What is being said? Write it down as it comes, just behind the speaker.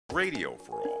Radio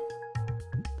for all.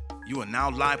 You are now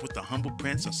live with the Humble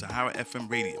Prince on Sahara FM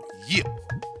Radio. Yeah.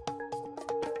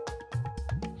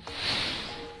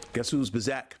 Guess who's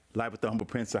back? Live with the Humble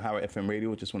Prince, Sahara FM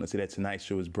Radio. Just want to say that tonight's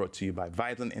show is brought to you by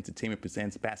Vibrant Entertainment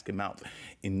presents Basket Mouth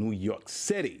in New York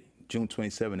City, June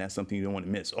 27. That's something you don't want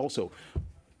to miss. Also,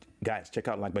 guys, check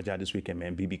out Like Baja this weekend,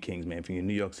 man. BB Kings, man. From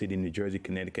New York City, New Jersey,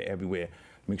 Connecticut, everywhere.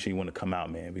 Make sure you want to come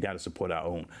out, man. We got to support our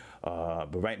own.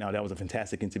 But right now, that was a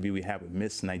fantastic interview we had with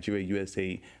Miss Nigeria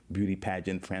USA Beauty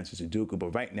Pageant, Francis Uduku.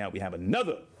 But right now, we have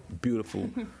another beautiful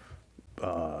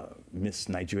Miss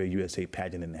Nigeria USA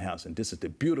pageant in the house. And this is the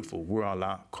beautiful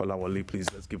Wuraola Kolawole. Please,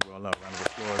 let's give Wuraola a round of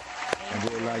applause. And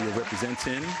Wuraola, you're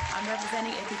representing? I'm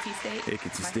representing Ekiti State.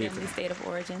 Ekiti State. My family's state of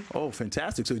origin. Oh,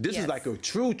 fantastic. So this is like a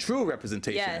true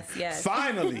representation. Yes, yes.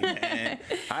 Finally, man.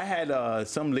 I had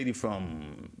some lady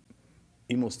from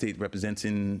Imo State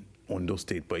representing Ondo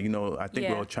State, but you know, I think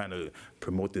we're all trying to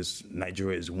promote this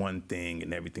Nigeria is one thing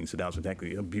and everything. So that was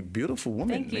exactly a beautiful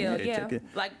woman. Thank you. Yeah,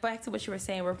 like back to what you were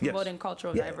saying, we're promoting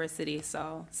cultural diversity.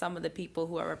 So some of the people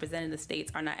who are representing the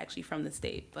states are not actually from the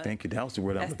state. But thank you. That was the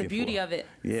word I was looking for. That's the beauty of it.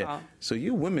 Yeah. So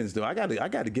you women's though, I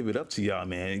gotta give it up to y'all,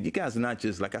 man. You guys are not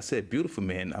just, like I said, beautiful,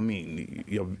 man. I mean,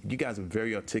 you guys are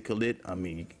very articulate. I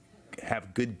mean,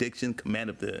 have good diction,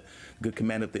 good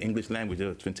command of the English language.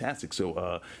 It's fantastic.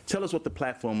 So tell us what the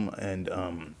platform and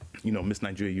you know, Miss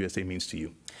Nigeria USA means to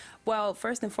you. Well,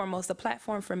 first and foremost, the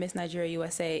platform for Miss Nigeria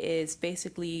USA is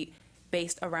basically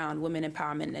based around women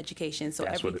empowerment and education. So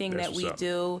everything that we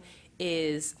do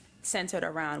is centered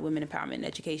around women empowerment and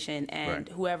education, and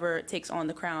whoever takes on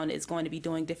the crown is going to be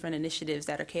doing different initiatives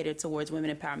that are catered towards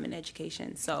women empowerment and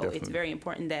education. So it's very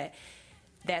important that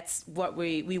that's what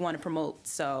we want to promote.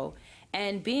 So,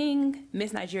 and being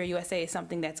Miss Nigeria USA is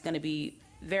something that's going to be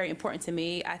very important to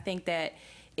me. I think that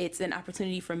it's an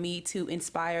opportunity for me to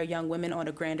inspire young women on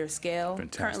a grander scale.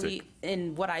 Fantastic. Currently,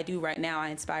 in what I do right now, I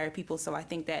inspire people. So I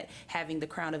think that having the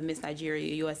crown of Miss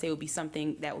Nigeria USA would be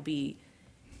something that would be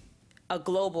a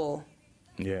global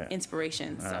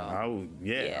inspiration. So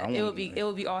it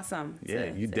would be awesome.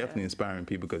 Yeah, you're definitely inspiring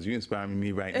people because you're inspiring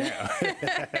me right now.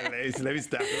 Let me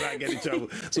stop. I get in trouble.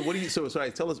 So what do you? So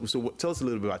sorry. Tell us a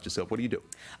little bit about yourself. What do you do?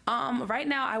 Right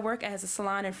now, I work as a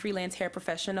salon and freelance hair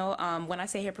professional. When I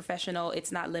say hair professional,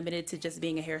 it's not limited to just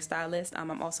being a hairstylist.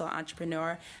 I'm also an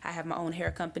entrepreneur. I have my own hair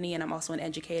company, and I'm also an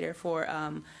educator for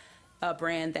a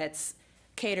brand that's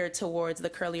catered towards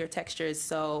the curlier textures.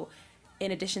 So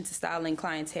in addition to styling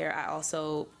clients' hair, I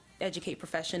also educate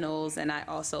professionals and I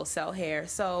also sell hair.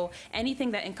 So anything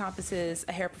that encompasses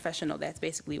a hair professional, that's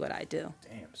basically what I do.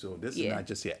 Damn, so this is not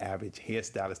just your average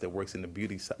hairstylist that works in the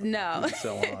beauty salon,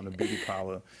 the beauty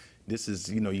parlor. This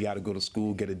is, you know, you got to go to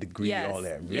school, get a degree, all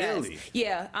that. Really? Yes.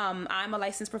 Yeah. I'm a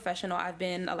licensed professional. I've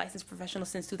been a licensed professional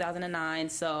since 2009.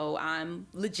 So I'm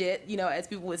legit, you know, as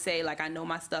people would say, like I know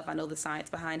my stuff. I know the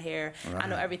science behind hair. I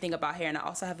know everything about hair. And I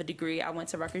also have a degree. I went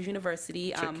to Rutgers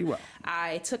University. Check you out.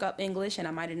 I took up English and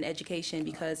I minored in education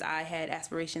because I had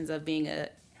aspirations of being a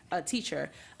teacher.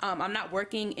 I'm not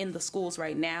working in the schools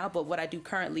right now, but what I do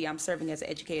currently, I'm serving as an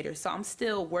educator. So I'm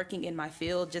still working in my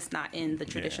field, just not in the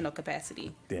traditional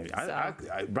capacity. Damn, I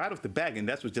right off the bat, and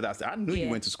that's what I said. I knew you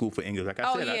went to school for English. Like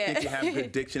I said, I think you have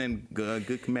good diction and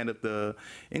good command of the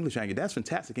English language. That's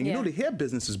fantastic. And you know the hair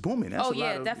business is booming. That's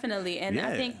definitely. And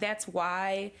I think that's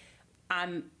why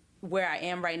I'm where I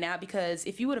am right now, because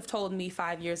if you would have told me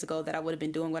 5 years ago that I would have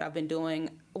been doing what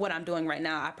I'm doing right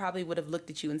now, I probably would have looked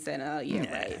at you and said, oh,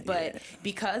 right. But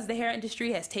because the hair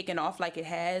industry has taken off like it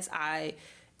has, I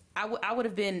would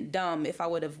have been dumb if I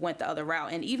would have went the other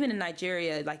route. And even in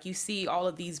Nigeria, like you see all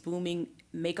of these booming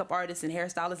makeup artists and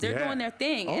hairstylists, they're doing their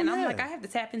thing. And I'm like, I have to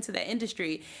tap into that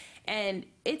industry. And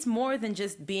it's more than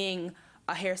just being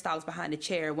a hairstylist behind a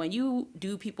chair. When you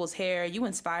do people's hair, you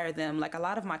inspire them. Like a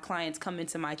lot of my clients come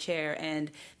into my chair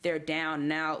and they're down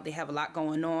and out. They have a lot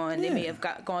going on. They may have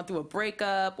gone through a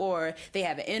breakup or they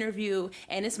have an interview,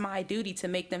 and it's my duty to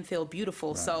make them feel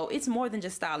beautiful. So it's more than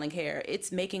just styling hair.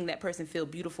 It's making that person feel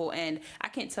beautiful. And I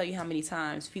can't tell you how many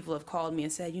times people have called me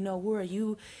and said, you know, Wura,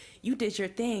 you did your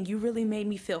thing. You really made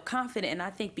me feel confident. And I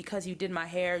think because you did my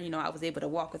hair, you know, I was able to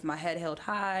walk with my head held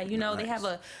high. You know, they have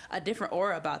a different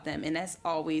aura about them. And that's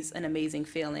always an amazing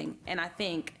feeling. And I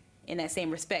think in that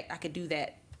same respect, I could do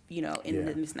that, you know, in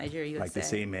the Miss Nigeria USA. Like they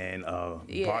say, man,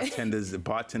 bartenders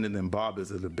and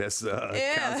barbers are the best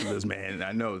counselors, man.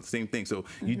 I know, same thing. So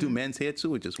you do men's hair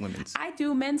too, or just women's? I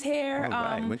do men's hair. All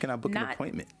right. When can I book an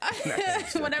appointment?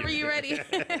 Whenever you're ready.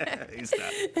 Stop.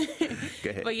 Go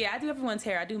ahead. But yeah, I do everyone's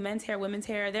hair. I do men's hair, women's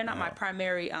hair. They're not my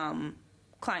primary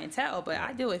clientele, but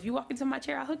I do. If you walk into my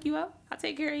chair, I'll hook you up. I'll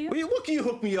take care of you. Well, what can you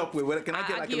hook me up with? What, can I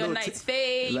get I'll like give you a nice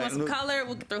fade. You want some color?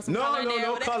 We'll throw some color in there.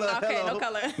 No color. Okay, Hello. no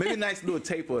color. Maybe a nice little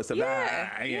tape or something.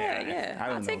 Yeah.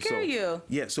 I'll take care of you.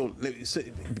 Yeah, so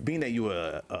being that you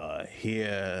were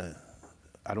hair,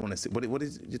 I don't want to say, what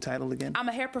is your title again? I'm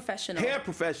a hair professional. Hair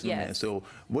professional, yes. Man. So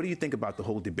what do you think about the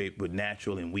whole debate with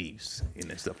natural and weaves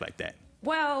and stuff like that?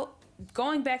 Well,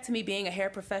 going back to me being a hair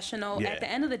professional, at the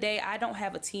end of the day, I don't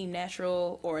have a team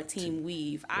natural or a team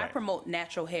weave. I promote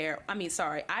natural hair.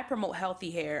 I promote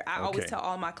healthy hair. I always tell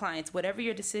all my clients, whatever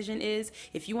your decision is,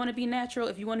 if you want to be natural,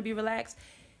 if you want to be relaxed,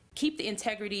 keep the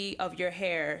integrity of your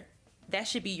hair. That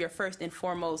should be your first and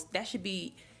foremost. That should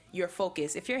be your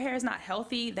focus. If your hair is not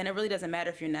healthy, then it really doesn't matter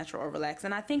if you're natural or relaxed.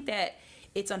 And I think that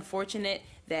it's unfortunate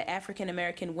that African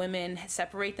American women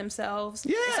separate themselves.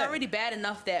 Yeah. It's already bad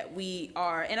enough that we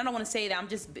are, and I don't want to say that, I'm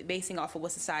just basing off of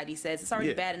what society says. It's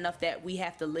already bad enough that we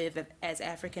have to live as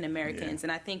African Americans.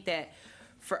 And I think that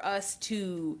for us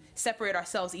to separate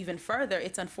ourselves even further,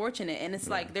 it's unfortunate. And it's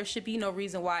like, there should be no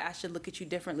reason why I should look at you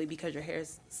differently because your hair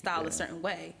is styled a certain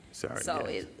way. Sorry. So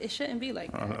it shouldn't be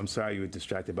like that. I'm sorry you were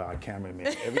distracted by our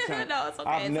cameraman. Every time, no, it's okay.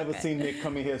 I've never seen Nick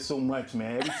come in here so much,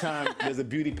 man. Every time there's a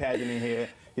beauty pageant in here,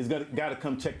 he's got to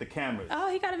come check the cameras. Oh,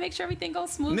 he got to make sure everything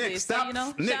goes smoothly. Nick, stop, shout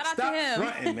out to him.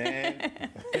 Fronting, man.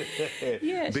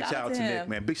 Big shout out to Nick,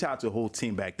 man. Big shout out to the whole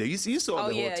team back there. You saw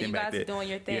the whole team back there. You guys are doing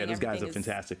your thing. Yeah, those guys are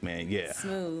fantastic, man. Yeah.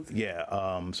 Smooth.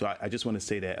 Yeah. So I just want to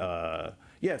say that,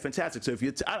 fantastic. So if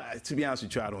you're, to be honest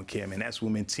with you, I don't care, man. That's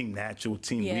women, team natural,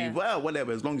 team weave, well,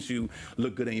 whatever. As long as you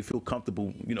look good and you feel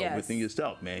comfortable, within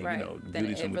yourself, man. Right. You know, then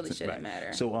it really shouldn't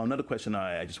matter. So another question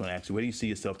I just want to ask you: where do you see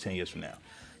yourself 10 years from now?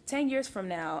 10 years from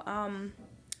now,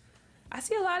 I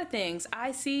see a lot of things.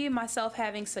 I see myself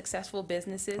having successful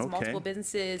businesses, multiple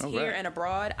businesses here and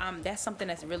abroad. That's something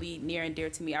that's really near and dear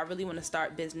to me. I really want to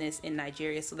start business in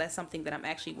Nigeria, so that's something that I'm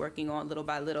actually working on little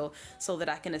by little so that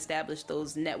I can establish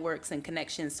those networks and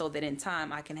connections so that in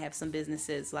time I can have some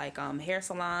businesses like hair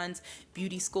salons,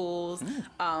 beauty schools,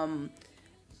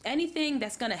 anything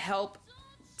that's going to help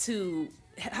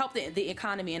the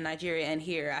economy in Nigeria and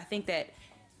here. I think that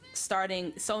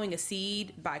sowing a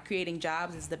seed by creating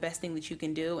jobs is the best thing that you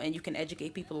can do, and you can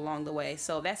educate people along the way.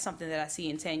 So that's something that I see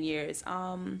in 10 years.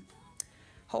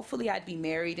 Hopefully I'd be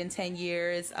married in 10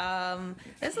 years.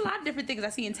 There's a lot of different things I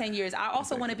see in 10 years. I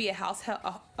also want to be a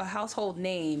household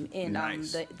name in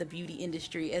the beauty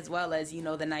industry, as well as,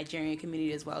 the Nigerian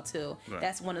community as well, too. Right.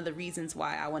 That's one of the reasons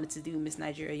why I wanted to do Miss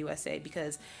Nigeria USA,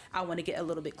 because I want to get a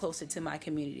little bit closer to my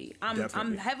community.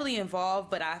 I'm heavily involved,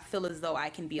 but I feel as though I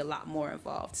can be a lot more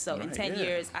involved. So in 10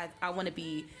 years, I want to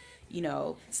be,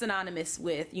 synonymous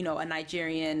with, a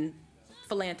Nigerian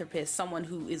philanthropist, someone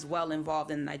who is well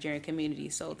involved in the Nigerian community.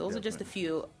 So those are just a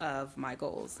few of my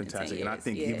goals. Fantastic. And I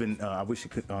think even I wish you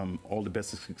could all the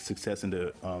best success in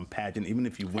the pageant. Even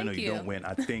if you win or you don't win,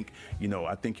 I think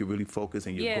I think you're really focused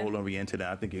and you're goal oriented. And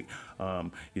I think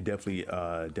you're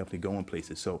definitely going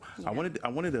places. So I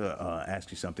wanted to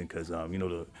ask you something, because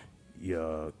the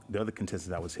other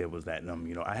contestant that was here was that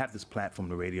I have this platform,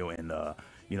 the radio, and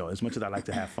as much as I like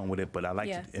to have fun with it, but I like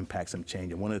to impact some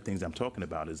change. And one of the things I'm talking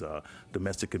about is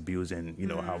domestic abuse, and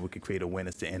how we could create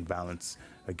awareness to end violence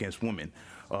against women.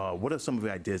 What are some of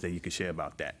the ideas that you could share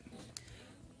about that?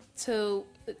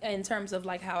 In terms of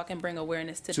like how I can bring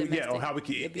awareness to domestic or how we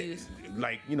can abuse,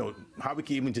 how we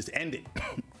can even just end it.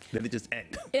 Let it just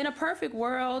end. In a perfect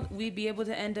world, we'd be able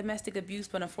to end domestic abuse,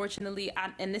 but unfortunately,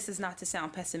 and this is not to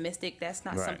sound pessimistic, that's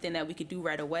not something that we could do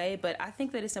right away, but I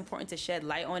think that it's important to shed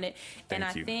light on it.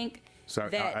 Thank you. I think Sorry,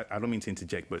 that... I don't mean to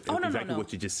interject, but exactly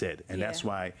what you just said, and that's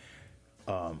why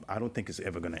I don't think it's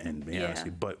ever going to end,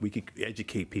 honestly, but we could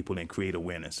educate people and create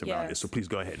awareness around it, so please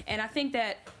go ahead. And I think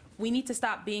that we need to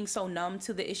stop being so numb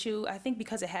to the issue. I think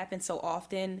because it happens so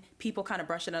often, people kind of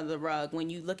brush it under the rug.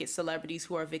 When you look at celebrities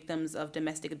who are victims of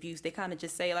domestic abuse, they kind of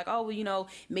just say like, oh, well,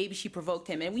 maybe she provoked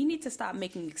him. And we need to stop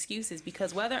making excuses,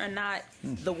 because whether or not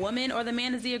the woman or the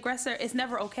man is the aggressor, it's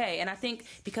never okay. And I think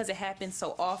because it happens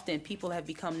so often, people have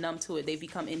become numb to it. They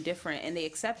become indifferent and they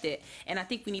accept it. And I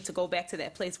think we need to go back to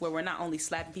that place where we're not only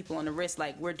slapping people on the wrist,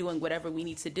 like we're doing whatever we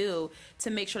need to do to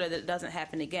make sure that it doesn't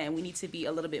happen again. We need to be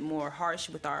a little bit more harsh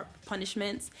with our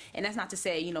punishments, and that's not to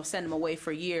say send them away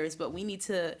for years, but we need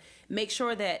to make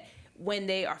sure that when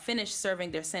they are finished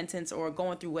serving their sentence or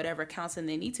going through whatever counseling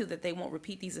they need to, that they won't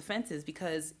repeat these offenses,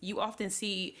 because you often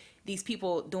see these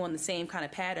people doing the same kind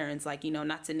of patterns, like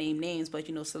not to name names, but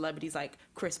celebrities like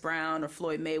Chris Brown or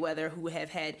Floyd Mayweather, who have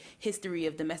had history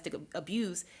of domestic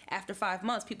abuse. After 5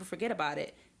 months, people forget about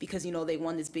it because they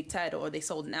won this big title or they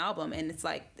sold an album, and it's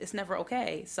like it's never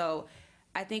okay. So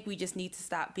I think we just need to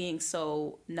stop being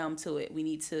so numb to it. We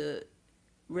need to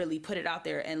really put it out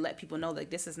there and let people know that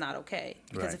this is not okay.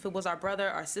 Because if it was our brother,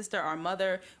 our sister, our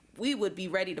mother, we would be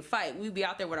ready to fight. We'd be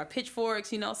out there with our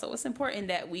pitchforks, you know. So it's important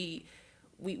that we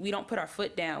don't put our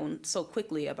foot down so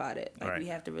quickly about it. Like we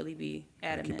have to really be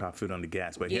adamant. Keep our foot on the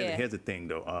gas. But here's the thing,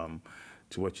 though.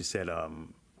 To what you said,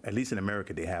 at least in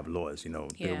America, they have laws. You know,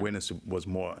 the awareness was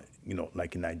more, you know,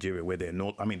 like in Nigeria, where they're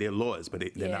laws, but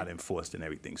they're not enforced and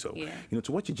everything. So, you know,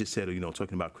 to what you just said, you know,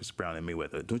 talking about Chris Brown and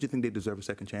Mayweather, don't you think they deserve a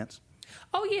second chance?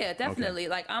 Oh yeah, definitely.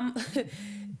 Like I'm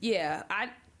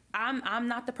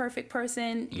not the perfect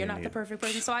person. You're not the perfect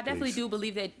person. So I definitely do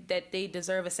believe that they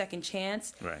deserve a second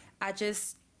chance. Right. I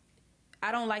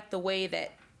don't like the way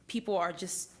that people are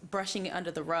just brushing it under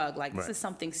the rug. Like this is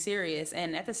something serious.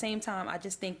 And at the same time, I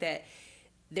just think that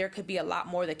there could be a lot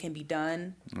more that can be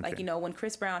done. Like, you know, when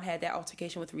Chris Brown had that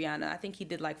altercation with Rihanna, I think he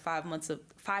did like 5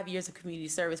 years of community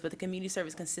service, but the community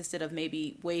service consisted of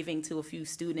maybe waving to a few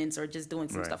students or just doing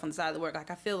some stuff on the side of the work.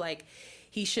 Like, I feel like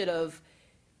he should have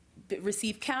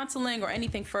received counseling or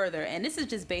anything further. And this is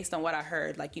just based on what I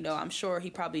heard. Like, you know, I'm sure he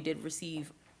probably did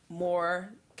receive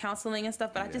more counseling and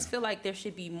stuff, but I just feel like there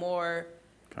should be more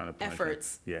kind of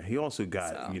efforts. Yeah, he also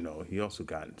got, you know,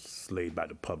 slayed by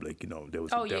the public. You know, there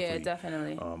was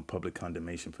definitely public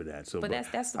condemnation for that. So, but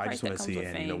that's the price I just want to see,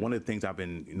 and fame. you know, one of the things I've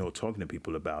been, you know, talking to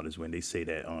people about is when they say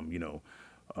that, you know,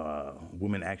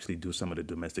 women actually do some of the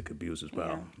domestic abuse as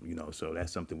well. You know, so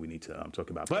that's something we need to talk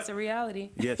about. But it's a reality.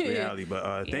 Yeah, it's reality.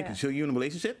 But thank you. So you in a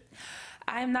relationship?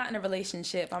 I am not in a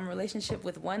relationship. I'm in a relationship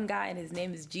with one guy, and his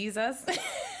name is Jesus.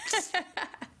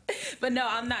 But no,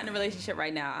 I'm not in a relationship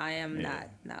right now. I am not.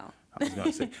 No. I was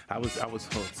gonna say I was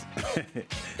host.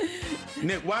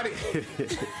 Nick, why did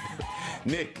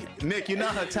Nick, you're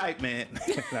not her type, man.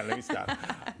 Now, let me stop.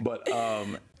 But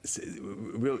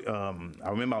really, I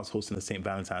remember I was hosting the St.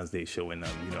 Valentine's Day show, and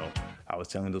you know, I was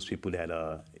telling those people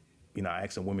that you know, I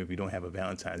asked some women, if you don't have a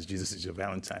Valentine, Jesus is your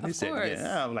Valentine. They said,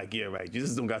 yeah. I'm like, yeah, right.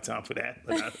 Jesus don't got time for that.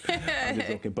 But I'm just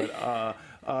joking. But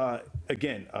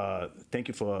again, thank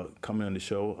you for coming on the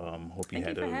show. Hope you thank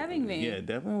had you for having me. Yeah,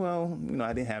 definitely. Well, you know,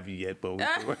 I didn't have you yet, but we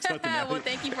can work something out. Well,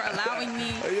 thank you for allowing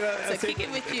me to kick it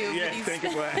with you. Yeah, thank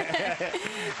you for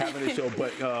having the show.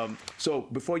 But so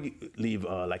before you leave,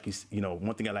 like you know,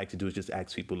 one thing I like to do is just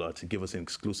ask people to give us an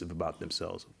exclusive about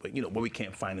themselves. But you know, what we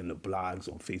can't find in the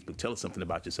blogs on Facebook. Tell us something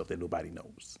about yourself that nobody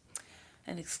knows.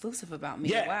 An exclusive about me.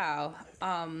 Yeah. Wow.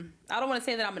 I don't want to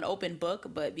say that I'm an open book,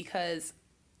 but because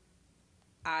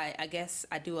I guess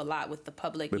I do a lot with the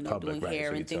public, you know, doing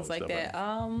hair and things like that.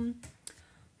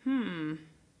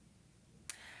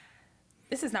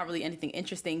 This is not really anything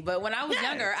interesting, but when I was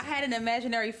younger, I had an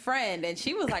imaginary friend, and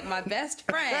she was like my best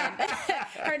friend.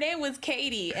 Her name was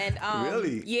Katie, and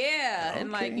really? Yeah, and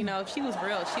like, you know, if she was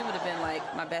real, she would have been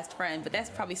like my best friend. But that's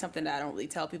probably something that I don't really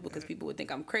tell people because people would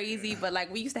think I'm crazy. But like,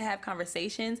 we used to have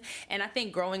conversations, and I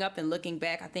think growing up and looking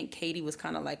back, I think Katie was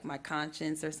kind of like my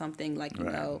conscience or something, like, you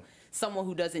know, someone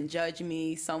who doesn't judge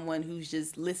me, someone who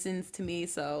just listens to me.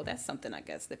 So that's something I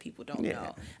guess that people don't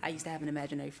know. I used to have an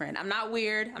imaginary friend. I'm not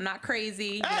weird. I'm not crazy.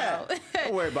 You know?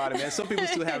 Don't worry about it, man. Some people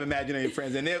still have imaginary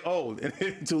friends, and they're old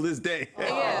until this day.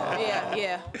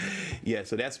 Yeah,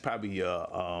 so that's probably your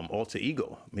alter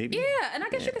ego, maybe. Yeah, and I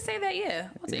guess you could say that,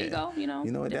 alter ego, you know.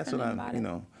 You know, that's what I'm, you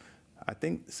know. I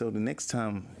think, so the next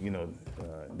time, you know,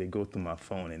 they go through my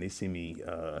phone and they see me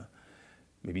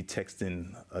maybe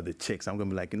texting other chicks, I'm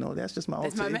gonna be like, you know, that's just my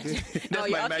alter ego.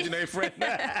 That's my imaginary friend.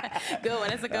 Good one.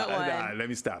 That's a good one. Nah, let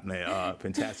me stop now.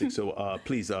 Fantastic. So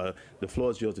please, the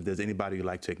floor is yours. If there's anybody you'd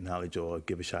like to acknowledge or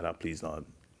give a shout out, please.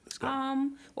 Let's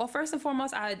go. Well, first and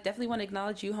foremost, I definitely want to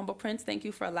acknowledge you, Humble Prince. Thank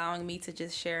you for allowing me to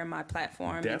just share my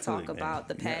platform and talk about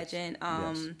the pageant.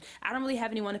 I don't really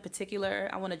have anyone in particular.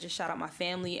 I want to just shout out my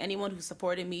family, anyone who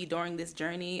supported me during this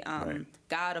journey.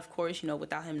 God, of course, you know,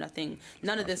 without him,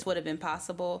 none of this would have been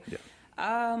possible.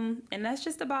 And that's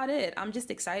just about it. I'm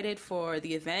just excited for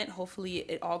the event. Hopefully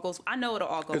it all goes, I know it'll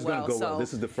all go well. It's going to go well.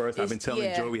 This is the first. I've been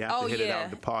telling Joe we have to hit it out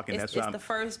of the park, and that's why it's the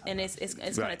first, and it's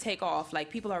going to take off. Like,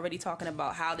 people are already talking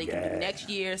about how they can do next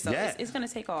year, so it's going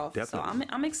to take off. Definitely. So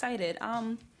I'm excited.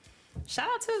 Shout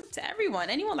out to everyone,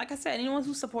 anyone, like I said, anyone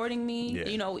who's supporting me,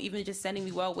 you know, even just sending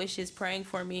me well wishes, praying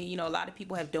for me. You know, a lot of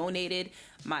people have donated.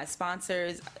 My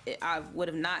sponsors, I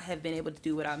would not have been able to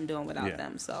do what I'm doing without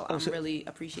them. So I'm really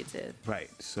appreciative. Right.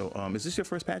 So is this your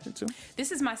first pageant too? This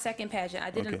is my second pageant.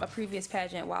 I did a previous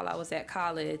pageant while I was at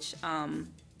college.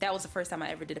 that was the first time I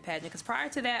ever did a pageant. Because prior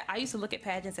to that, I used to look at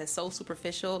pageants as so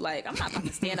superficial. Like, I'm not about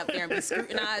to stand up there and be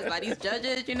scrutinized by these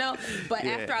judges, you know? But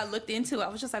after I looked into it, I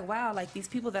was just like, wow, like these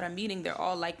people that I'm meeting, they're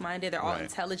all like-minded, they're all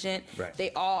intelligent.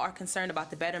 They all are concerned about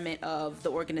the betterment of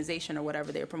the organization or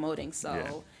whatever they're promoting.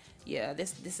 So yeah,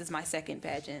 this is my second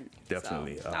pageant.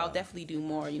 Definitely. So I'll definitely do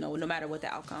more, you know, no matter what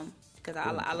the outcome. Because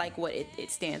I like what it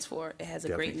stands for. It has a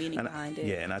great meaning behind it.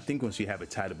 Yeah, and I think once you have a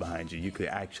title behind you, you could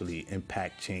actually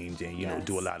impact change and, you know,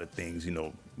 do a lot of things, you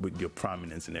know, with your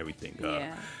prominence and everything.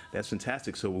 That's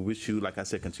fantastic. So we wish you, like I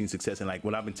said, continued success. And like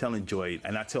what I've been telling Joy,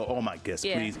 and I tell all my guests,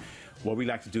 please, what we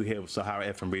like to do here with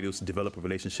Sahara FM Radio is to develop a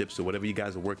relationship. So whatever you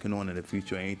guys are working on in the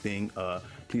future or anything,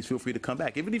 please feel free to come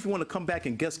back. Even if you want to come back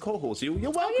and guest co-host, you're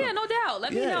welcome. Oh, yeah, no doubt.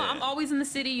 Let me know. I'm always in the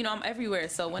city. You know, I'm everywhere.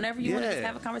 So whenever you want to just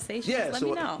have a conversation, let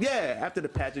me know. Yeah, after the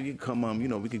pageant, you can come, you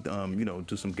know, we could, you know,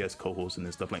 do some guest co-hosting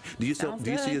and stuff like that. Do you see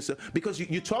yourself? Because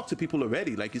you talk to people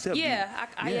already, like you said. Yeah,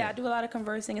 I do a lot of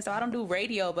conversing. And so I don't do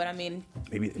radio, but I mean,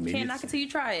 maybe you can't knock it till you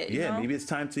try it. Yeah, you know? maybe it's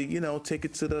time to, you know, take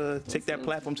that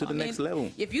platform to the next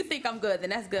level. If you think I'm good,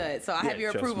 then that's good. So I have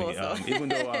your approval. So. Even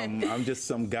though I'm just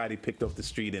some guy they picked off the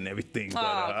street and everything. But,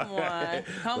 come on.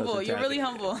 Humble. You're really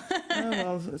humble.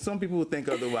 Well, some people would think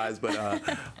otherwise, but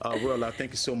Wuraola,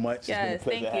 thank you so much. Yes,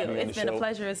 thank you. It's been a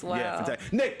pleasure as well. Yeah,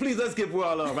 fantastic. Nick, please let's give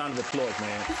Wuraola a round of applause,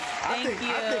 man. Thank you.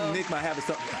 I think Nick might have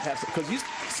because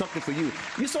something for you.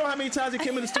 You saw how many times he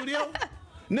came in the studio?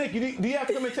 Nick, do you have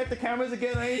to come and check the cameras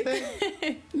again or anything?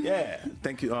 Yeah,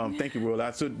 thank you. Thank you,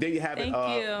 Wuraola. So there you have it.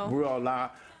 Wuraola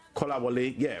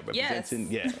Kolawole, representing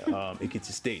Ekiti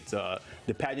State.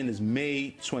 The pageant is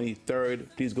May 23rd.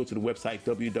 Please go to the website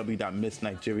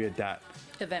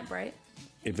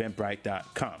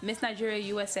www.missnigeria.eventbrite.com.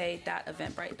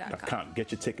 MissNigeriaUSA.eventbrite.com.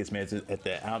 Get your tickets, man. It's at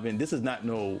the Alvin. This is not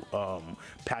no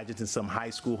pageants in some high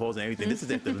school halls and everything. This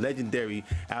is at the legendary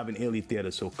Alvin Ailey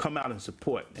Theater. So come out and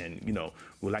support, and you know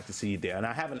we'd like to see you there. And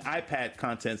I have an iPad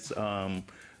contents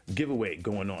giveaway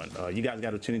going on. You guys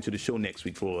got to tune into the show next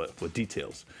week for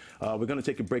details. We're going to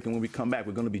take a break, and when we come back,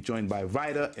 we're going to be joined by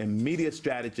writer and media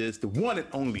strategist, the one and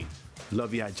only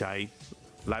Lovey Ajayi,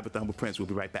 live with the Humble Prince. We'll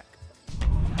be right back.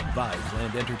 Vibes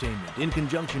Land Entertainment, in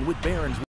conjunction with Barron's